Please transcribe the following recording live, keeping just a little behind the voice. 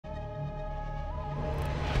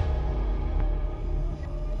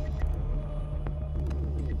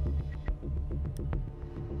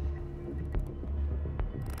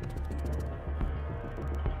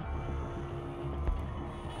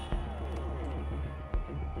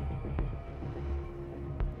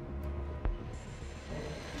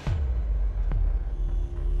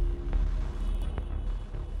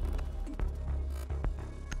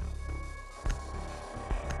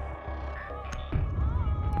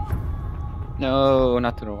No,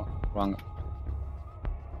 not to the wrong.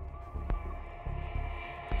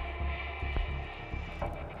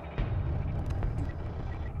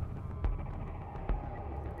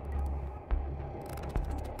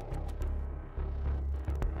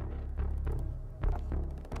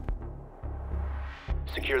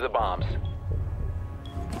 Secure the bombs.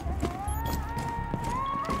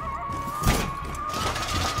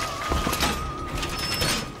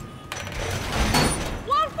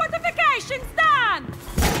 Wall fortifications done!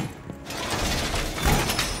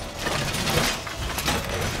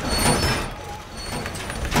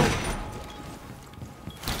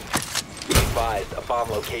 Be advised, a bomb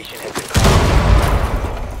location has been caught.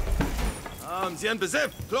 Sie haben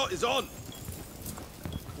Besef. Clock is on.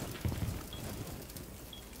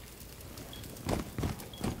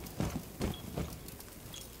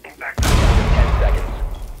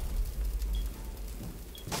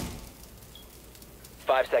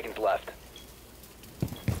 Five seconds left.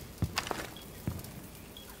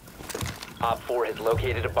 Op 4 has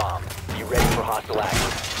located a bomb. Be ready for hostile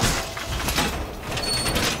action.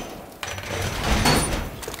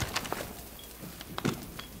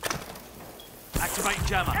 Activating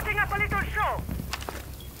jammer. Setting up a little show!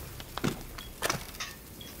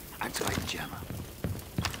 Activating jammer.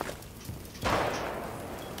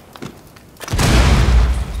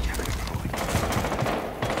 Jammer deployed.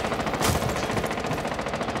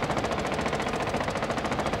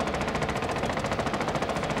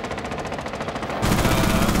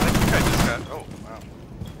 I think I just got. Oh, wow.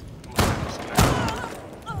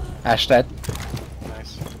 Ash dead.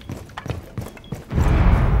 Nice.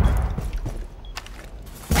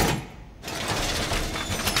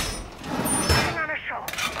 Putting on a show!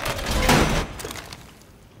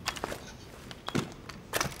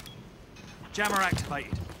 Jammer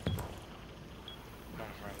activated.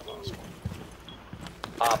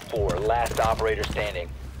 Op 4, last operator standing.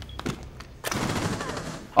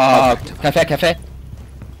 Cafe.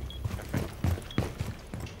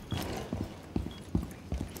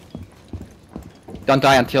 Don't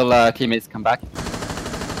die until teammates come back.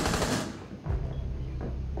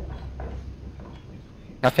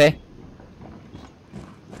 Cafe.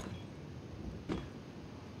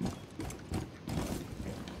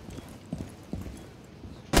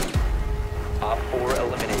 Op 4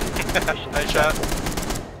 eliminated. Nice shot.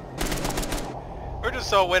 We're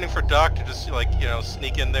just all waiting for Doc to just, like, you know,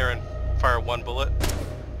 sneak in there and fire one bullet.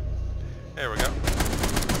 There we go.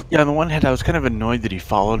 Yeah, on the one hand, I was kind of annoyed that he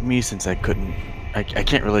followed me since I couldn't. I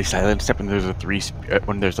can't really silence step when there's a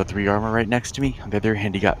three armor right next to me. On the other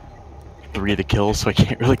hand, he got 3 of the kills, so I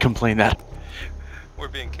can't really complain that. We're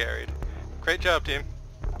being carried. Great job, team.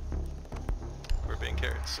 We're being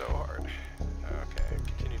carried so hard. Okay,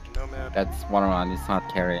 continue to nomad. That's 1-on-1, it's not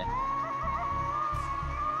carry.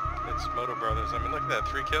 It's Moto Brothers. I mean, look at that.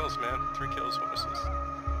 3 kills, man. 3 kills, 1 assist.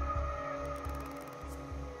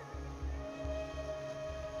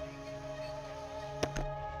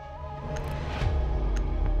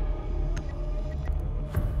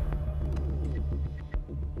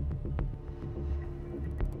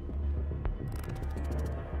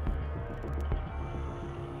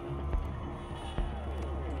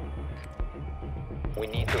 We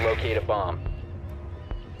need to locate a bomb.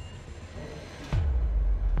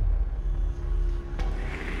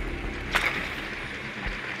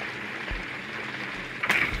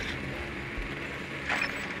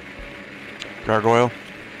 Gargoyle.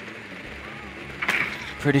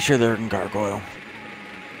 Pretty sure they're in Gargoyle.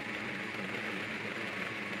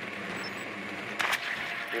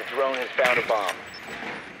 Your drone has found a bomb.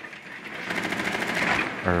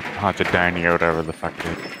 Or Haunted Dining or whatever the fuck it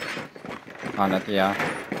is. On it, yeah.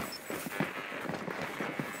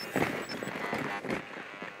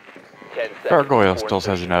 10 seconds. Gargoyle before still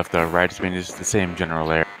says insertion. enough though, right? I mean, it's the same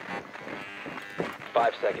general area.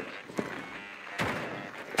 5 seconds.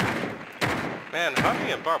 Man,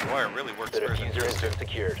 hunting and barbed wire really works The better than diffuser has just been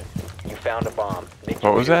secured. You found a bomb. Make What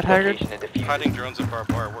your was way to that, its Haggard? location and defuse it. hunting drones and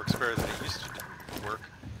barbed wire works better than it used to work.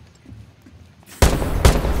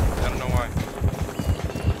 I don't know why.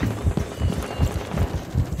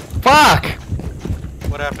 Fuck!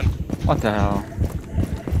 What happened? What the hell?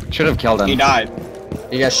 Should have killed him. He died.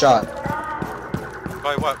 He got shot.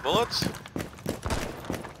 By what? Bullets?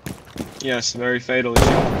 Yes, very fatally.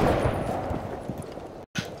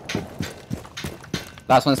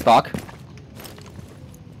 Last one's Doc.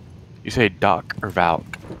 You say Doc or Valk?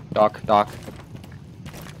 Doc.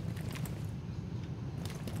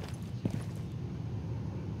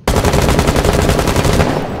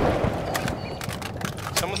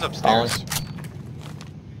 Someone's upstairs.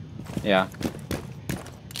 Yeah.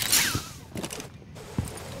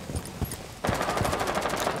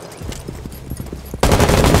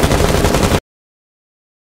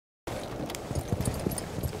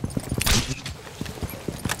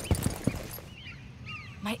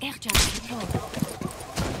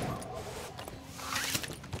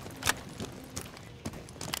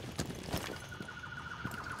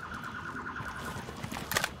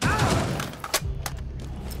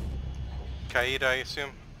 Qaeda, I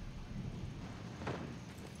assume?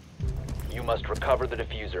 You must recover the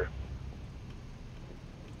diffuser.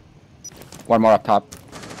 One more up top.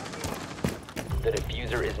 The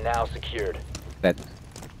diffuser is now secured. Dead.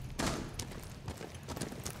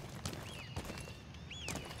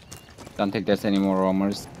 Don't think there's any more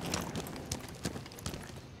roamers.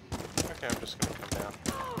 Okay, I'm just gonna come down.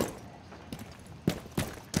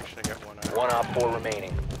 Actually, I got one eye. One op 4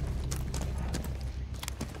 remaining.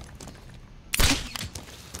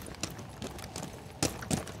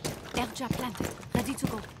 Airdrop planted. Ready to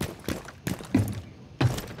go.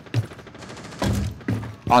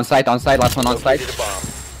 On site, last one on site. Located a bomb.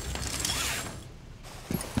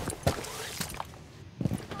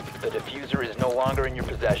 The diffuser is no longer in your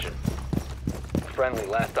possession. Friendly,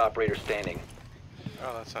 last operator standing.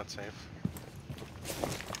 Oh, that's not safe.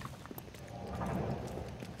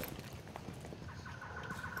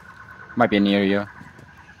 Might be near you.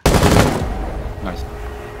 Nice.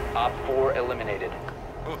 Op 4 eliminated.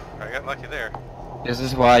 Oof, I got lucky there. This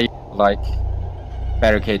is why you like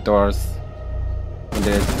barricade doors when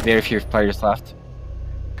there's very few players left.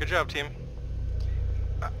 Good job, team.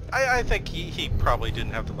 I think he probably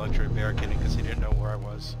didn't have the luxury of barricading because he didn't know where I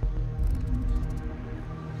was.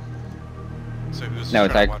 So he was just No, trying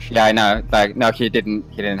it's like, to watch. yeah, I know. Like, no, he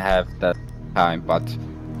didn't have that time. But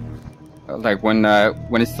like when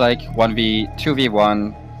it's like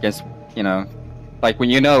 2v1 against, you know, like when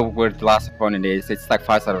you know where the last opponent is, it's like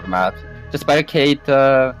 5 sides of the map. Just barricade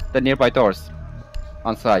the nearby doors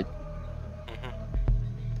on site.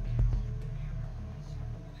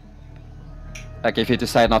 Like if you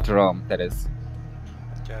decide not to roam, that is.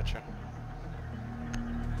 Gotcha.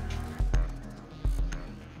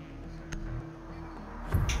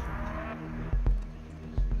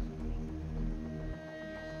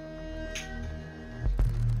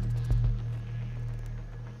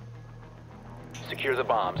 Secure the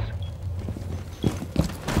bombs.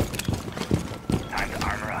 Time to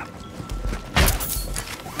armor up.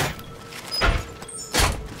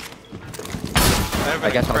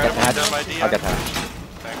 I I guess I'll get that. Dumb idea. I'll get that.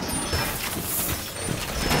 Thanks.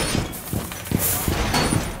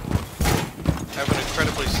 I have an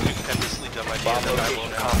incredibly stupendously dumb idea Bomb that I will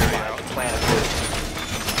location now carry compromised. out. The plan is good.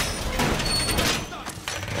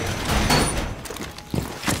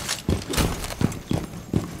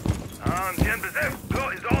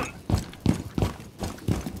 Is on.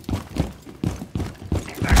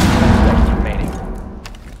 10 seconds remaining.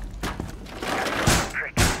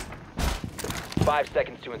 5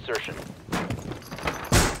 seconds to insertion.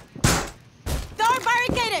 Door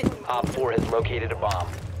barricaded! Op 4 has located a bomb.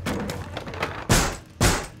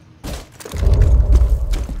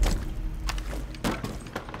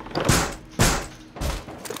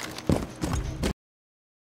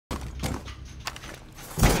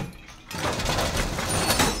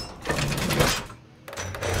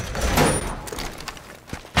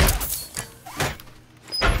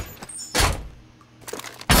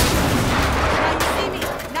 Now you see me,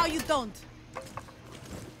 now you don't.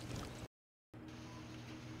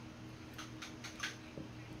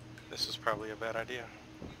 This is probably a bad idea.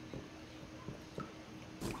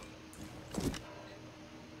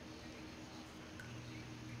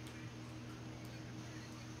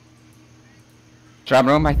 Drum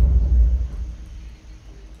room, I.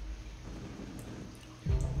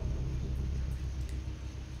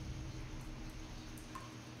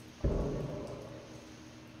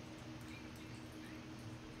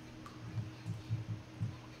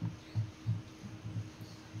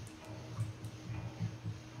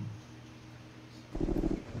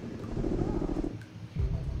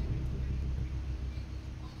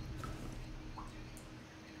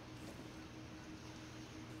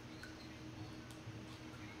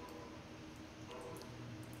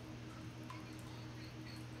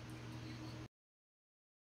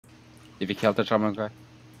 Did we kill the drum room guy?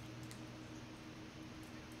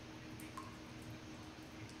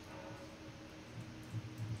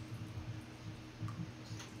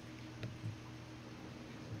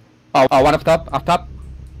 Oh, one up top.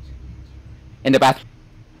 In the bathroom.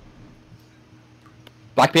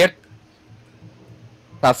 Blackbeard.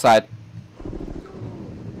 South side.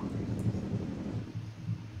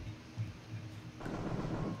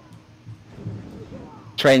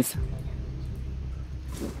 Trains.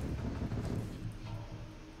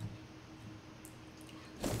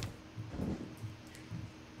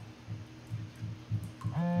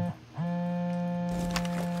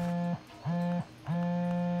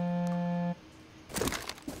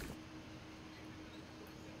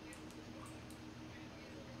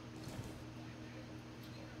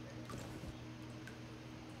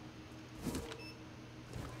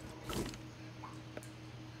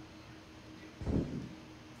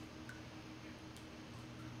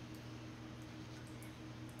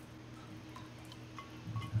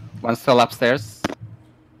 One still upstairs.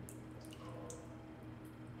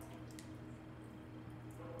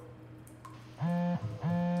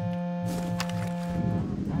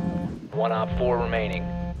 One op 4 remaining.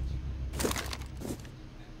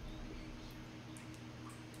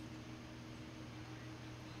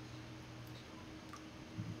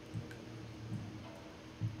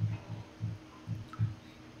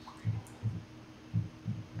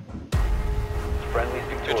 Friendly's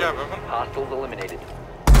victorious. Good job, everyone. Hostiles eliminated.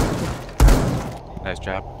 Nice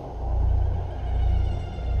job.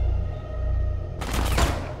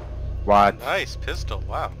 What? Nice pistol.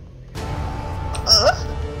 Wow.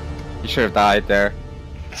 You should have died there.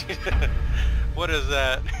 What is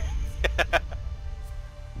that?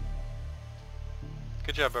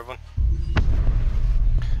 Good job, everyone.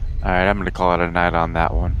 Alright, I'm gonna call it a night on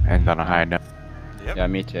that one. End on a high note. Yep. Yeah,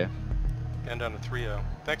 me too. End on a 3-0.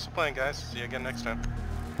 Thanks for playing, guys. See you again next time.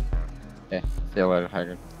 Okay, see you later,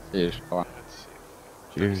 Tiger. See you. Bye. Let's see.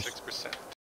 Cheers. 36%.